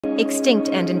Extinct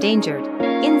and Endangered: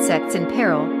 Insects in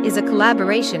Peril is a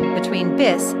collaboration between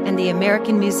Biss and the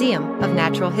American Museum of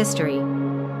Natural History.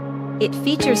 It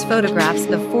features photographs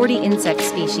of 40 insect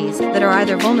species that are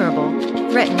either vulnerable,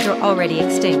 threatened, or already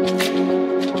extinct.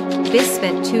 Biss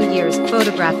spent 2 years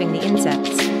photographing the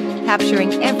insects,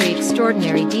 capturing every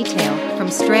extraordinary detail from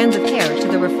strands of hair to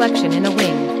the reflection in a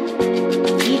wing.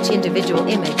 Each individual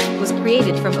image was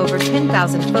created from over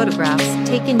 10,000 photographs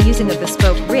taken using a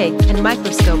bespoke rig and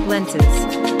microscope lenses.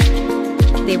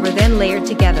 They were then layered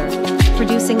together,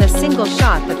 producing a single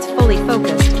shot that's fully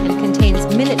focused and contains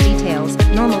minute details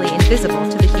normally invisible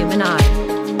to the human eye.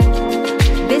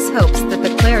 Biss hopes that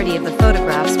the clarity of the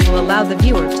photographs will allow the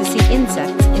viewer to see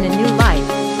insects in a new light,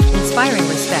 inspiring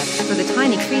respect for the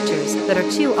tiny creatures that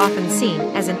are too often seen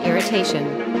as an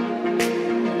irritation.